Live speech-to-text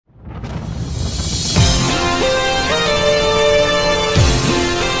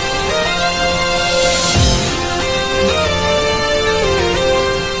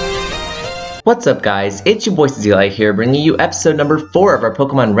What's up guys, it's your boy Scizeilite here, bringing you episode number 4 of our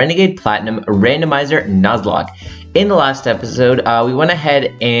Pokemon Renegade Platinum Randomizer Nuzlocke. In the last episode, we went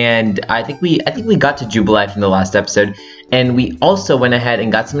ahead and I think we got to Jubilife in the last episode, and we also went ahead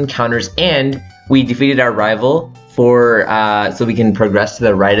and got some encounters, and we defeated our rival for so we can progress to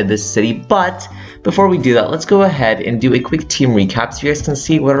the right of this city. But before we do that, let's go ahead and do a quick team recap so you guys can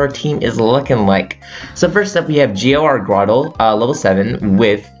see what our team is looking like. So first up, we have GOR Grottle, level 7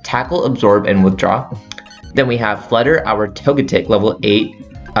 with Tackle, Absorb, and Withdraw. Then we have Flutter, our Togetic, level 8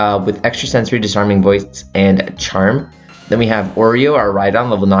 with Extrasensory, Disarming Voice, and Charm. Then we have Oreo, our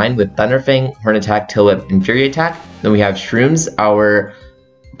Rhydon, level 9 with Thunderfang, Horn Attack, Tail Whip, and Fury Attack. Then we have Shrooms, our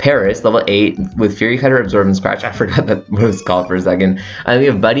Paris, level 8 with Fury Cutter, Absorb, and Scratch. I forgot that what it was called for a second. And we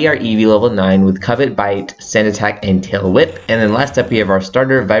have Buddy, our Eevee, level 9 with Covet, Bite, Sand Attack, and Tail Whip. And then last up we have our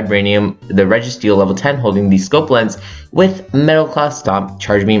starter, Vibranium, the Registeel, level 10, holding the Scope Lens with Metal Claw, Stomp,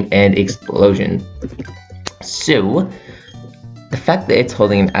 Charge Beam, and Explosion. So, the fact that it's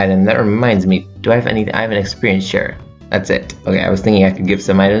holding an item, that reminds me, do I have anything? I have an experience share. That's it. Okay, I was thinking I could give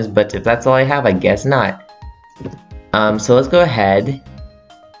some items, but if that's all I have, I guess not. So let's go ahead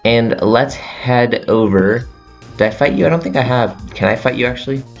and let's head over. Did I fight you? I don't think I have. Can I fight you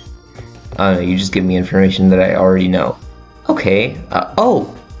actually? Oh no, you just give me information that I already know. Okay.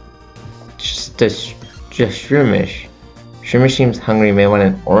 Oh! Just Shroomish. Shroomish seems hungry, may want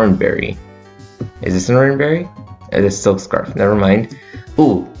an orange berry. Is this an orange berry? It's a silk scarf. Never mind.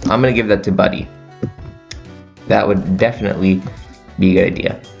 Ooh, I'm gonna give that to Buddy. That would definitely be a good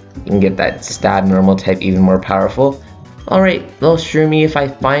idea. You can get that stab normal type even more powerful. Alright, little Shroomy, if I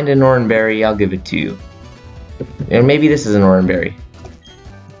find an orange berry, I'll give it to you. Or maybe this is an orange berry.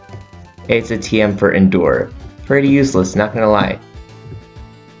 It's a TM for Endure. Pretty useless, not gonna lie.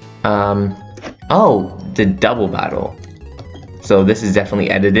 Oh, the double battle. So this is definitely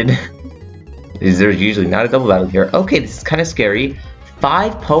edited. There's usually not a double battle here. Okay, this is kind of scary.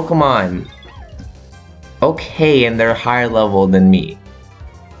 5 Pokemon. Okay, and they're higher level than me.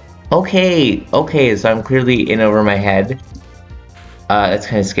 Okay, so I'm clearly in over my head. That's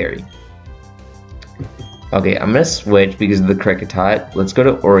kind of scary. Okay, I'm gonna switch because of the Kricketot. Let's go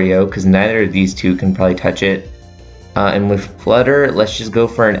to Oreo, because neither of these two can probably touch it. And with Flutter, let's just go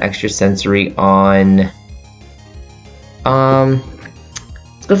for an Extrasensory on...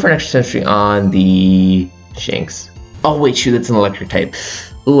 let's go for an Extrasensory on the Shanks. Oh wait, shoot, that's an electric type.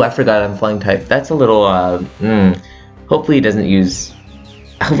 Ooh, I forgot I'm flying type. That's a little, hopefully it doesn't use...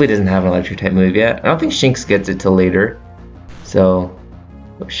 Hopefully it doesn't have an electric type move yet. I don't think Shinx gets it till later. So,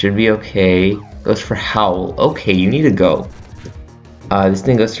 should be okay. Goes for Howl. Okay, you need to go. This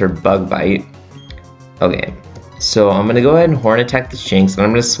thing goes for Bug Bite. Okay, so I'm gonna go ahead and Horn Attack the Shinx, and I'm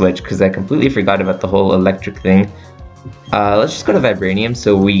gonna switch because I completely forgot about the whole electric thing. Let's just go to Vibranium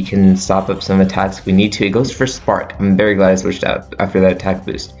so we can stop up some attacks if we need to. It goes for Spark. I'm very glad I switched out after that attack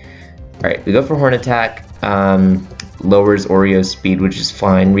boost. Alright, we go for Horn Attack. Lowers Oreo's speed, which is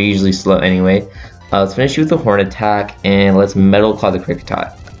fine. We're usually slow anyway. Let's finish with the Horn Attack, and let's Metal Claw the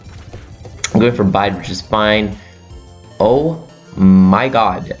Kricketot. I'm going for Bide, which is fine. Oh my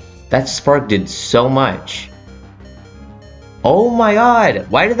god. That Spark did so much. Oh my god.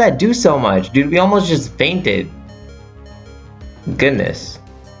 Why did that do so much? Dude, we almost just fainted. Goodness.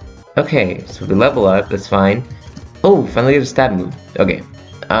 Okay, so we level up. That's fine. Oh, finally get a stab move. Okay.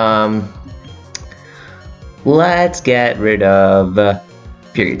 Let's get rid of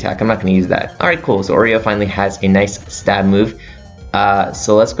Fury Attack. I'm not going to use that. Alright, cool. So Oreo finally has a nice stab move.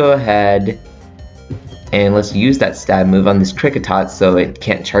 So let's go ahead and let's use that stab move on this Kricketot so it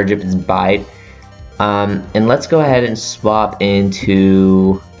can't charge up its Bite. And let's go ahead and swap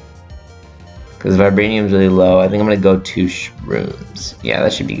into... Because Vibranium's really low, I think I'm going to go to Shrooms. Yeah,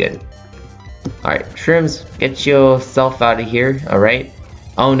 that should be good. Alright, Shrooms, get yourself out of here, alright?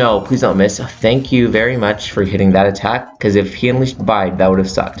 Oh no, please don't miss. Thank you very much for hitting that attack, because if he unleashed Bide, that would have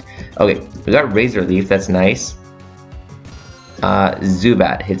sucked. Okay, we got Razor Leaf, that's nice.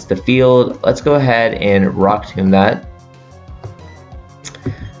 Zubat hits the field. Let's go ahead and Rock Tomb that.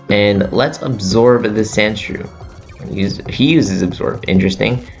 And let's absorb the Sandshrew. He uses Absorb,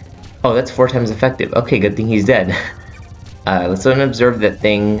 interesting. Oh, that's 4 times effective. Okay, good thing he's dead. Let's go and observe that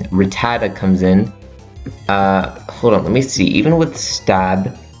thing. Rattata comes in. Hold on, let me see. Even with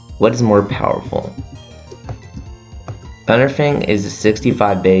Stab, what is more powerful? Thunderfang is a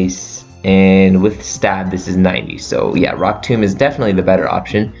 65 base, and with Stab, this is 90. So yeah, Rock Tomb is definitely the better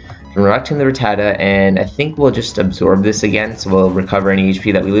option. From Rock Tomb the Rattata, and I think we'll just absorb this again, so we'll recover any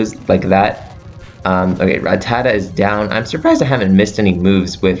HP that we lose, like that. Okay, Rattata is down. I'm surprised I haven't missed any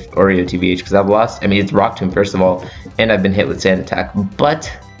moves with Oreo TBH, because I've lost, I mean, it's Rock Tomb first of all, and I've been hit with Sand Attack,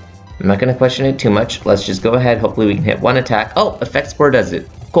 but I'm not going to question it too much. Let's just go ahead. Hopefully we can hit one attack. Oh, Effect Spore does it.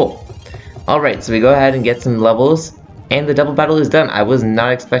 Cool. Alright, so we go ahead and get some levels. And the double battle is done. I was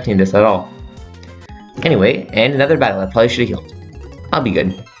not expecting this at all. Anyway, and another battle. I probably should have healed. I'll be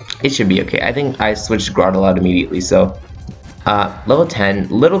good. It should be okay. I think I switched Grotle out immediately, so... level 10.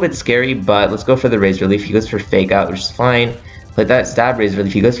 A little bit scary, but let's go for the Razor Leaf. He goes for Fake Out, which is fine. But that Stab Razor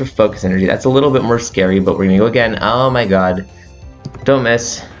Leaf, he goes for Focus Energy. That's a little bit more scary, but we're gonna go again. Oh my god. Don't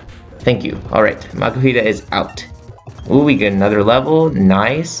miss. Thank you. Alright, Makuhita is out. Ooh, we get another level.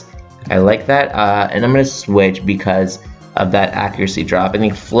 Nice. I like that. And I'm gonna switch because of that accuracy drop. I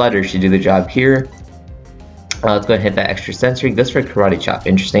think Flutter should do the job here. Let's go ahead and hit that extra sensory. Goes for Karate Chop.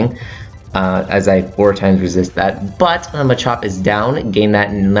 Interesting. As I 4 times resist that. But Machop is down. Gain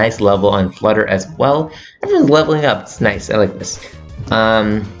that nice level on Flutter as well. Everyone's leveling up. It's nice. I like this.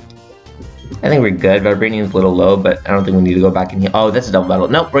 I think we're good. Vibranium's a little low, but I don't think we need to go back and heal. Oh, that's a double battle.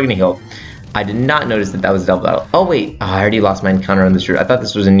 Nope, we're gonna heal. I did not notice that that was a double battle. Oh wait, I already lost my encounter on this route. I thought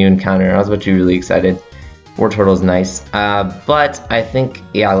this was a new encounter. I was about to be really excited. War Turtle is nice. But I think,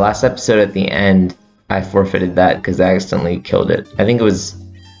 yeah, last episode at the end, I forfeited that because I accidentally killed it. I think it was,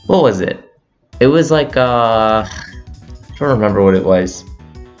 what was it? It was like, I don't remember what it was.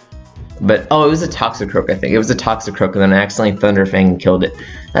 But, oh, it was a Toxicroak, I think. It was a Toxicroak, and then I accidentally Thunderfang and killed it.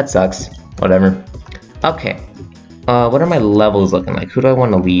 That sucks. Whatever. Okay. What are my levels looking like? Who do I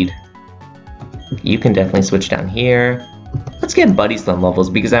want to lead? You can definitely switch down here. Let's get Buddy Slam levels,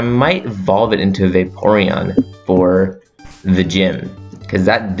 because I might evolve it into Vaporeon for the gym. Because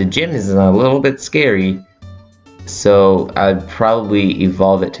the gym is a little bit scary. So I'd probably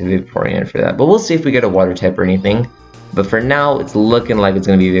evolve it to Vaporeon for that. But we'll see if we get a water type or anything. But for now, it's looking like it's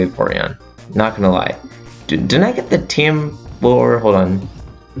going to be Vaporeon. Not going to lie. Didn't I get the TM for... Hold on.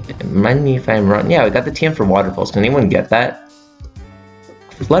 Remind me if I'm wrong. Yeah, we got the TM for Water Pulse. Can anyone get that?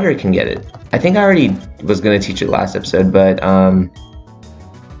 Flutter can get it. I think I already was going to teach it last episode, but...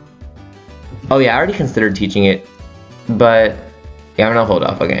 Oh yeah, I already considered teaching it. But... Yeah, I'm going to hold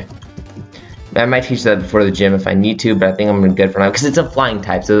off. Okay. I might teach that before the gym if I need to, but I think I'm good for now. Because it's a flying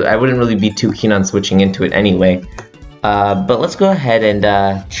type, so I wouldn't really be too keen on switching into it anyway. But let's go ahead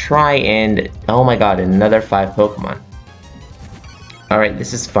and try and... Oh my god, another 5 Pokemon. Alright,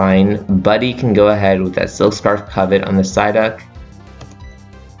 this is fine. Buddy can go ahead with that Silk Scarf Covet on the Psyduck.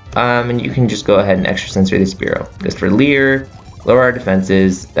 And you can just go ahead and extra sensory the Spearow. Just for Leer, lower our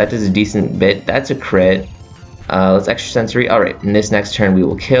defenses. That does a decent bit. That's a crit. Let's extra sensory. Alright, in this next turn we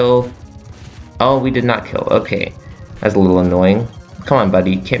will kill. Oh, we did not kill. Okay. That's a little annoying. Come on,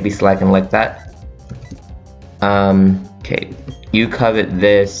 buddy. Can't be slacking like that. Okay. You covet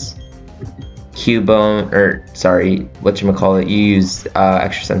this. Cubone, or sorry, whatchamacallit, you use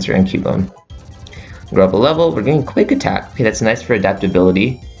extra sensory on Cubone. Grow up a level, we're getting Quick Attack. Okay, that's nice for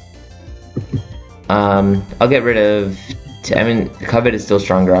adaptability. I'll get rid of, I mean, Covet is still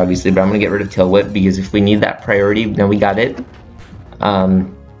stronger obviously, but I'm gonna get rid of Tail Whip because if we need that priority, then we got it.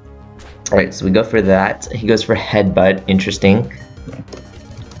 Alright, so we go for that. He goes for Headbutt, interesting.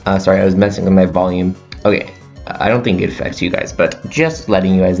 Sorry, I was messing with my volume. Okay. I don't think it affects you guys, but just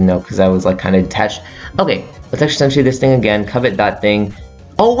letting you guys know because I was like kind of detached. Okay, let's extra sensory this thing again. Covet that thing.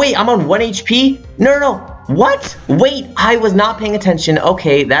 Oh wait, I'm on 1 HP? No. What? Wait, I was not paying attention.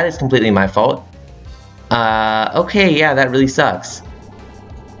 Okay, that is completely my fault. Okay, yeah, that really sucks.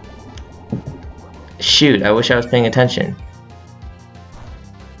 Shoot, I wish I was paying attention.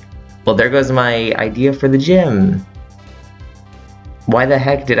 Well, there goes my idea for the gym. Why the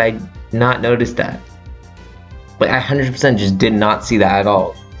heck did I not notice that? Like, I 100% just did not see that at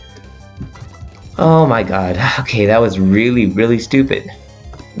all. Oh my god. Okay, that was really stupid.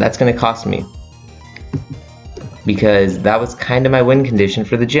 That's gonna cost me. Because that was kind of my win condition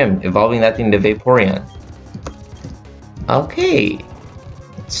for the gym, evolving that thing to Vaporeon. Okay.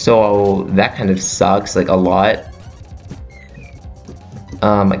 So, that kind of sucks, like, a lot.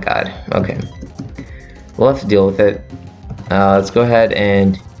 Oh my god. Okay. We'll have to deal with it. Let's go ahead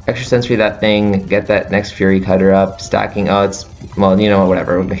and... extra sensory that thing, get that next Fury Cutter up, stacking, oh it's, well, you know,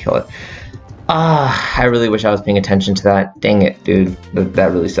 whatever, we're gonna kill it. I really wish I was paying attention to that. Dang it, dude,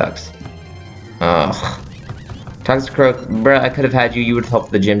 that really sucks. Ugh. Toxicroak, bruh, I could have had you, you would have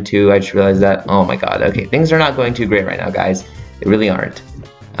helped the gym too, I just realized that. Oh my god, okay, things are not going too great right now, guys. They really aren't.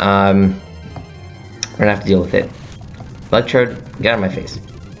 We're gonna have to deal with it. Electrode, get out of my face.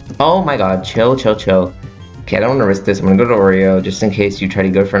 Oh my god, chill. Okay, I don't want to risk this. I'm going to go to Oreo, just in case you try to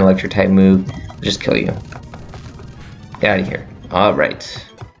go for an electric type move. I'll just kill you. Get out of here. Alright.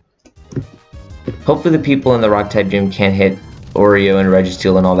 Hopefully the people in the rock type gym can't hit Oreo and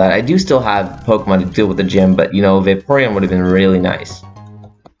Registeel and all that. I do still have Pokemon to deal with the gym, but you know, Vaporeon would have been really nice.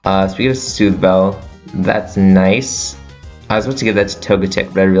 Speaking of Soothe Bell, that's nice. I was supposed to give that to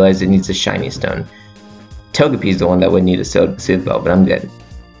Togetic, but I realized it needs a shiny stone. Togepi's the one that would need a Soothe Bell, but I'm good.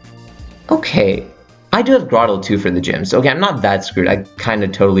 Okay, I do have Grottle too for the gym, so okay, I'm not that screwed. I kind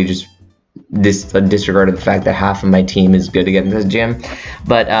of totally just disregarded the fact that half of my team is good to get into the gym.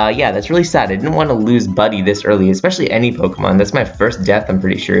 But yeah, that's really sad. I didn't want to lose Buddy this early, especially any Pokemon. That's my first death, I'm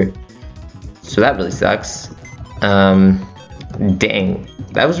pretty sure. So that really sucks. Dang.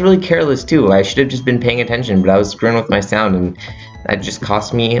 That was really careless too. I should have just been paying attention, but I was screwing with my sound and that just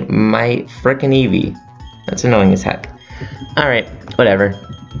cost me my frickin' Eevee. That's annoying as heck. Alright, whatever.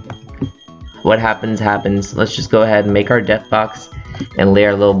 What happens, happens. Let's just go ahead and make our death box and lay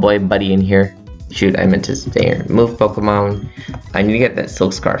our little boy Buddy in here. Shoot, I meant to stay here. Move Pokemon. I need to get that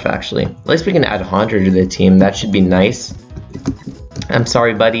Silk Scarf actually. At least we can add Haunter to the team. That should be nice. I'm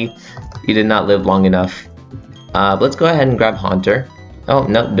sorry, Buddy. You did not live long enough. Let's go ahead and grab Haunter. Oh,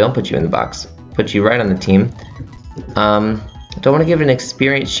 no, don't put you in the box. Put you right on the team. Don't want to give it an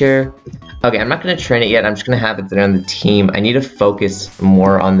experience share. Okay, I'm not going to train it yet. I'm just going to have it there on the team. I need to focus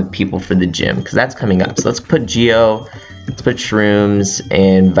more on the people for the gym, because that's coming up. So let's put Geo, let's put Shrooms,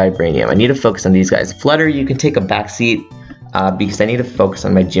 and Vibranium. I need to focus on these guys. Flutter, you can take a backseat, because I need to focus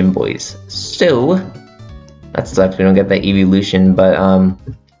on my gym boys. So, that sucks. We don't get that evolution, but,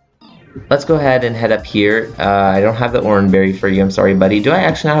 let's go ahead and head up here. I don't have the Oran Berry for you. I'm sorry, buddy. Do I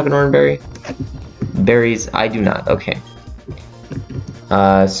actually not have an Oran Berry? Berries, I do not. Okay.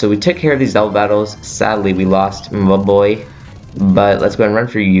 So we took care of these double battles. Sadly, we lost my boy. But let's go ahead and run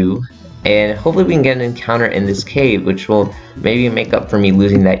for you. And hopefully we can get an encounter in this cave, which will maybe make up for me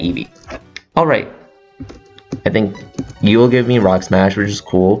losing that Eevee. Alright. I think you will give me Rock Smash, which is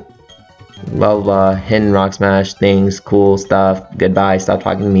cool. Blah blah blah, hidden Rock Smash, things, cool stuff, goodbye, stop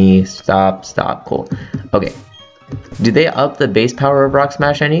talking to me, stop, cool. Okay. Do they up the base power of Rock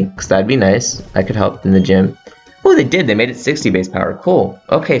Smash any? Because that'd be nice. I could help in the gym. Oh, they did. They made it 60 base power. Cool.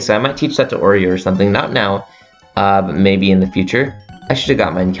 Okay, so I might teach that to Oreo or something. Not now, but maybe in the future. I should have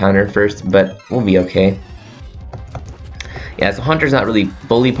got my encounter first, but we'll be okay. Yeah, so Hunter's not really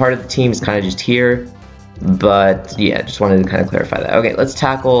fully part of the team. He's kind of just here. But, yeah, just wanted to kind of clarify that. Okay, let's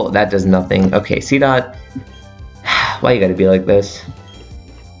tackle. That does nothing. Okay, C-Dot. Why you gotta be like this?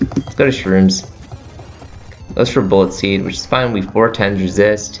 Let's go to Shrooms. Goes for Bullet Seed, which is fine. We 4 times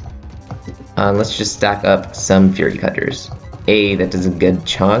resist. Let's just stack up some Fury Cutters. That does a good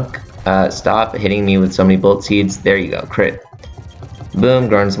chunk. Stop hitting me with so many Bullet Seeds. There you go, crit. Boom,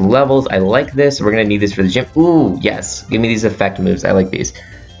 growing some levels. I like this. We're gonna need this for the gym. Ooh, yes. Give me these effect moves. I like these.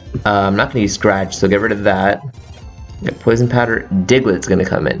 I'm not gonna use Scratch, so get rid of that. Got Poison Powder. Diglett's gonna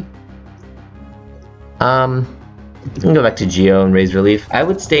come in. I'm gonna go back to Geo and Raise Relief. I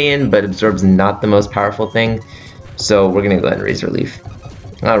would stay in, but Absorb's not the most powerful thing. So we're gonna go ahead and Raise Relief.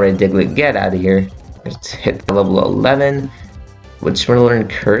 Alright, Diglett, get out of here. Let's hit level 11. Which one to learn?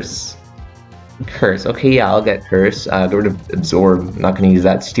 Curse? Curse. Okay, yeah, I'll get Curse. Get rid of Absorb. I'm not going to use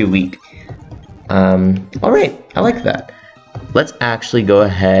that. It's too weak. Alright, I like that. Let's actually go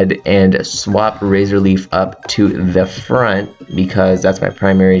ahead and swap Razor Leaf up to the front, because that's my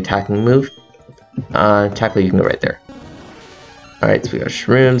primary attacking move. Tackle, you can go right there. Alright, so we got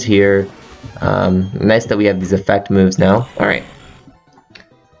Shrooms here. Nice that we have these effect moves now. Alright.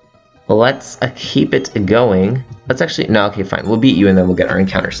 Let's keep it going. Let's actually, no, okay, fine. We'll beat you and then we'll get our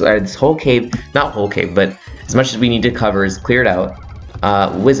encounter. So this whole cave, not whole cave, but as much as we need to cover is cleared out.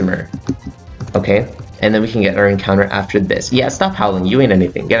 Whismer. Okay, and then we can get our encounter after this. Yeah, stop howling. You ain't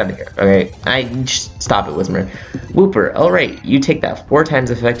anything. Get out of here. Okay, just stop it, Whismer. Whooper. Alright, you take that 4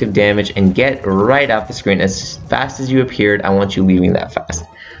 times effective damage and get right off the screen. As fast as you appeared, I want you leaving that fast.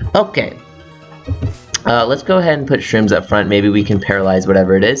 Okay. Let's go ahead and put Shrooms up front. Maybe we can paralyze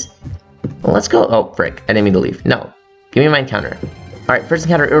whatever it is. Well, let's go. Oh, frick. I didn't mean to leave. No. Give me my encounter. Alright, first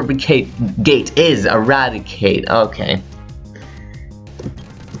encounter gate is Eradicate. Okay.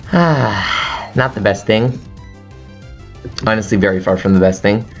 Not the best thing. Honestly, very far from the best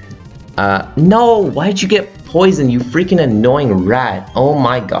thing. No! Why'd you get poisoned, you freaking annoying rat? Oh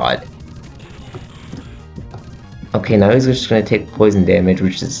my god. Okay, now he's just gonna take poison damage,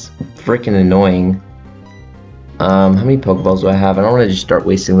 which is freaking annoying. How many Pokeballs do I have? I don't want to just start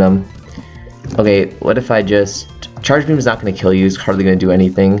wasting them. Okay, what if I just... Charge Beam is not going to kill you. It's hardly going to do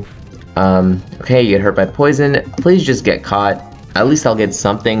anything. Okay, you get hurt by poison. Please just get caught. At least I'll get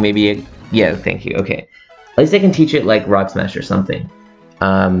something. Maybe... Yeah, thank you. Okay. At least I can teach it like Rock Smash or something.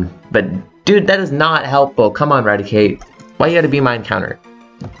 But, dude, that is not helpful. Come on, Eradicate. Why you gotta be my encounter?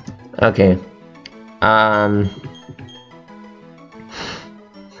 Okay. What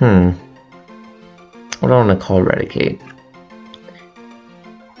do I want to call Eradicate?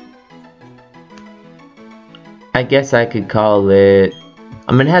 I guess I could call it...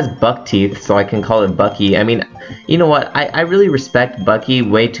 I mean, it has buck teeth, so I can call it Bucky. I mean, you know what? I really respect Bucky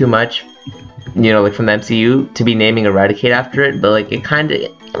way too much, you know, like from the MCU, to be naming Eradicate after it, but like, it kind of...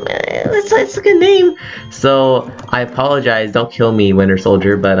 It's a good name. So, I apologize, don't kill me, Winter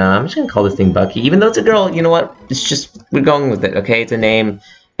Soldier, but I'm just gonna call this thing Bucky. Even though it's a girl, you know what? It's just, we're going with it, okay? It's a name,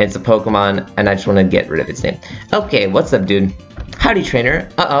 it's a Pokemon, and I just want to get rid of its name. Okay, what's up, dude? Howdy, trainer.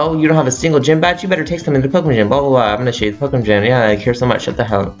 Uh-oh, you don't have a single gym badge? You better take some into the Pokemon gym. Blah, blah, blah. I'm gonna show you the Pokemon gym. Yeah, I care so much. Shut the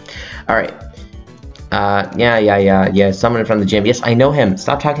hell up. Alright. Yeah. Someone from the gym. Yes, I know him.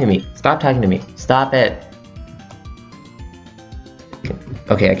 Stop talking to me. Stop talking to me. Stop it.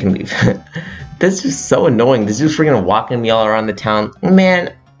 Okay, I can leave. This is so annoying. This dude's freaking walking me all around the town.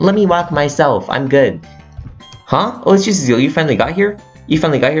 Man, let me walk myself. I'm good. Huh? Oh, it's just Zeal. You finally got here? You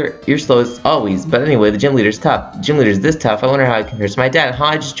finally got here? You're slow as always. But anyway, the gym leader's tough. The gym leader's this tough. I wonder how it compares to my dad. Huh?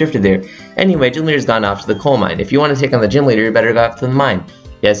 I just drifted there. Anyway, gym leader's gone off to the coal mine. If you want to take on the gym leader, you better go off to the mine.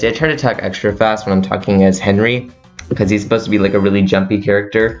 Yeah, see, I try to talk extra fast when I'm talking as Henry, because he's supposed to be like a really jumpy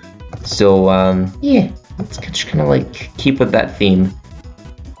character. So, yeah, let's just kind of like keep with that theme.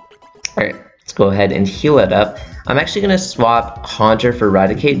 Alright, let's go ahead and heal it up. I'm actually going to swap Haunter for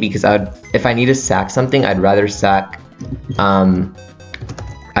Eradicate, because if I need to sack something, I'd rather sack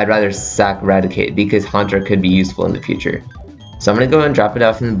Eradicate, because Haunter could be useful in the future. So I'm going to go and drop it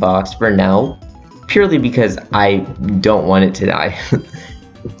off in the box for now, purely because I don't want it to die.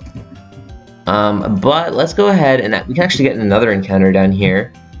 But let's go ahead and we can actually get another encounter down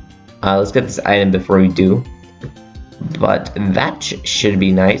here. Let's get this item before we do. But that should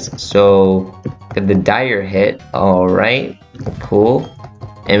be nice. So, get the dire hit. Alright, cool.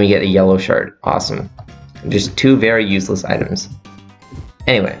 And we get a yellow shard. Awesome. Just two very useless items.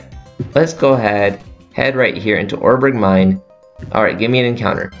 Anyway, let's go ahead, head right here into Orberg Mine. Alright, give me an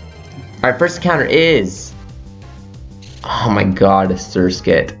encounter. Alright, first encounter is... Oh my god, a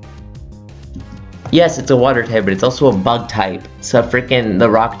Surskit. Yes, it's a water type, but it's also a bug type. So freaking the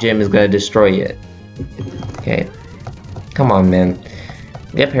rock gym is gonna destroy it. Okay. Come on, man.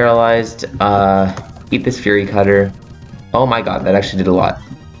 Get paralyzed. Eat this Fury Cutter. Oh my god, that actually did a lot.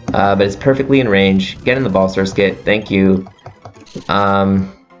 But it's perfectly in range. Get in the ball, Surskit. Thank you.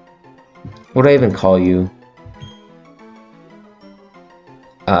 What do I even call you?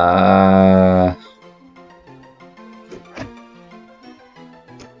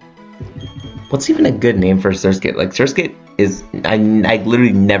 What's even a good name for Surskit? Like, Surskit is... I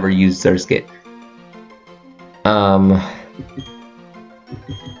literally never use Surskit.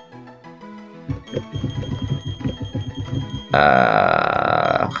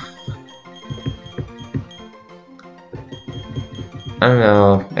 I don't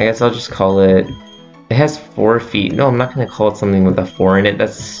know. I guess I'll just call it... It has 4 feet. No, I'm not going to call it something with a 4 in it.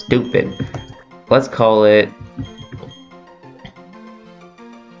 That's stupid. Let's call it...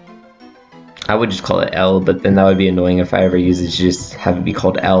 I would just call it L, but then that would be annoying if I ever use it to just have it be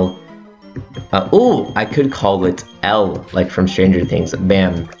called L. Ooh, I could call it L, like from Stranger Things.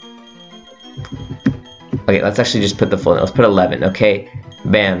 Bam. Okay, let's actually just put the full name. Let's put 11, okay?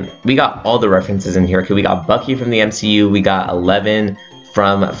 Bam. We got all the references in here. Okay, we got Bucky from the MCU. We got 11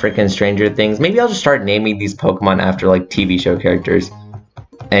 from freaking Stranger Things. Maybe I'll just start naming these Pokemon after, like, TV show characters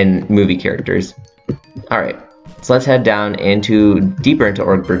and movie characters. Alright. So let's head down deeper into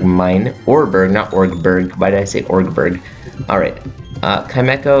Orberg Mine. Orberg, not Orgberg. Why did I say Orgberg? Alright.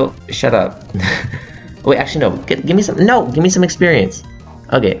 Kaimeko, shut up. Wait, actually no. Give me some. No, give me some experience.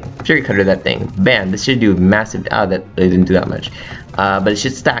 Okay, Fury Cutter that thing. Bam. This should do massive. That it didn't do that much. But it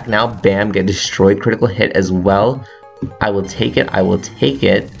should stack now. Bam. Get destroyed. Critical hit as well. I will take it. I will take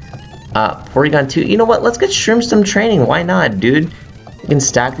it. Porygon 2. You know what? Let's get Shroom some training. Why not, dude? You can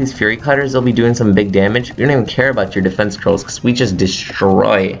stack these Fury Cutters, they'll be doing some big damage. You don't even care about your defense curls, because we just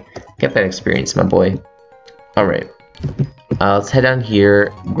destroy. Get that experience, my boy. Alright. Let's head down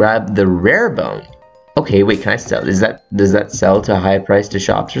here, grab the Rare Bone. Okay, wait, can I sell? Does that sell to a high price to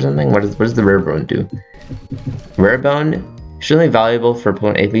shops or something? What does the Rare Bone do? Rare Bone, extremely valuable for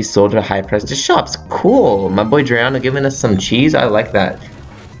opponent if be sold to a high price to shops. Cool! My boy Driano giving us some cheese, I like that.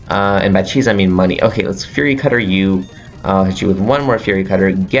 And by cheese I mean money. Okay, let's Fury Cutter you. I'll hit you with one more Fury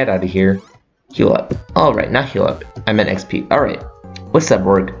Cutter. Get out of here. Heal up. Alright, not heal up. I meant XP. Alright. What's up,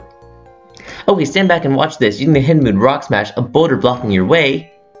 Org? Okay, stand back and watch this. Using the Hidden Mood Rock Smash, a boulder blocking your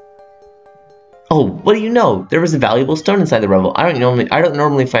way. Oh, what do you know? There was a valuable stone inside the rubble. I don't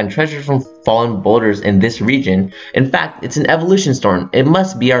normally find treasure from fallen boulders in this region. In fact, it's an evolution stone. It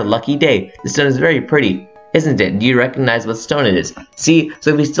must be our lucky day. The stone is very pretty, isn't it? Do you recognize what stone it is? See, so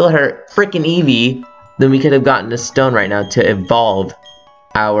if we still had our frickin' Eevee, then we could have gotten a stone right now to evolve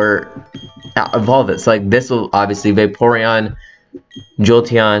evolve it. So like this will obviously Vaporeon,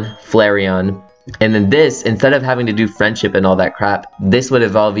 Jolteon, Flareon, and then this, instead of having to do friendship and all that crap, this would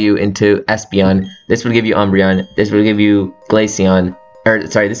evolve you into Espeon, this would give you Umbreon, this would give you Glaceon, or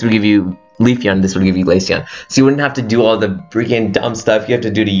sorry, this would give you Leafeon, this would give you Glaceon. So you wouldn't have to do all the freaking dumb stuff you have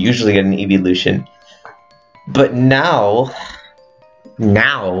to do to usually get an evolution. But now,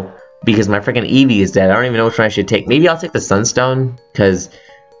 because my freaking Eevee is dead, I don't even know which one I should take. Maybe I'll take the Sunstone, because,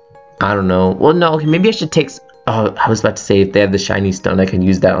 I don't know. Well, no, okay, maybe I should take... Oh, I was about to say, if they have the shiny stone, I can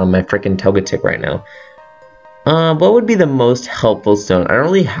use that on my freaking Togetic right now. What would be the most helpful stone? I don't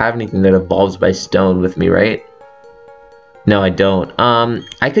really have anything that evolves by stone with me, right? No, I don't.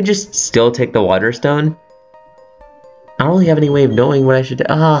 I could just still take the water stone. I don't really have any way of knowing what I should...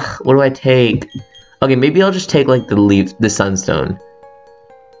 what do I take? Okay, maybe I'll just take, like, the Sunstone.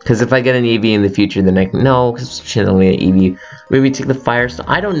 Because if I get an Eevee in the future, then I can... No, because she's only an Eevee. Maybe take the Firestone.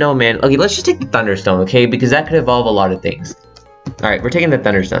 I don't know, man. Okay, let's just take the Thunderstone, okay? Because that could evolve a lot of things. Alright, we're taking the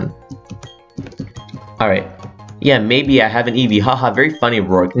Thunderstone. Alright. Yeah, maybe I have an Eevee. Haha, very funny,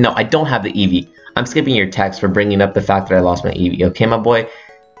 ROARK. No, I don't have the Eevee. I'm skipping your text for bringing up the fact that I lost my Eevee. Okay, my boy?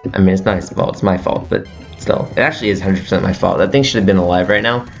 I mean, it's not his fault. It's my fault. But still, it actually is 100% my fault. That thing should have been alive right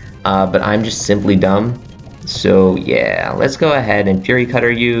now. But I'm just simply dumb. So yeah, let's go ahead and Fury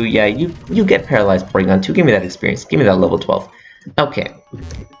Cutter you. Yeah, you get Paralyzed Porygon too. Give me that experience. Give me that level 12. Okay,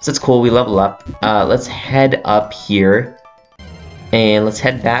 so it's cool. We level up. Let's head up here. And let's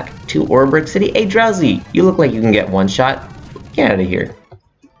head back to Oreburgh City. Hey, Drowsy! You look like you can get one shot. Get out of here.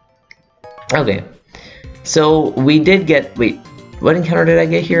 Okay, so we did get... Wait, what encounter did I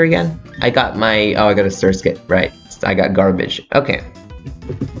get here again? I got my... Oh, I got a Surskit. Right. I got Garbage. Okay.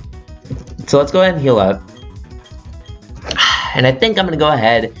 So let's go ahead and heal up. And I think I'm going to go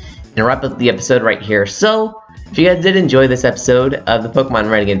ahead and wrap up the episode right here. So, if you guys did enjoy this episode of the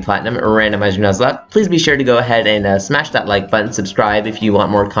Pokemon Renegade Platinum Randomizer Nuzlocke, please be sure to go ahead and smash that like button, subscribe if you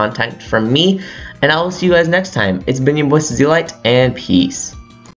want more content from me, and I will see you guys next time. It's been your boy Scizeilite, and peace.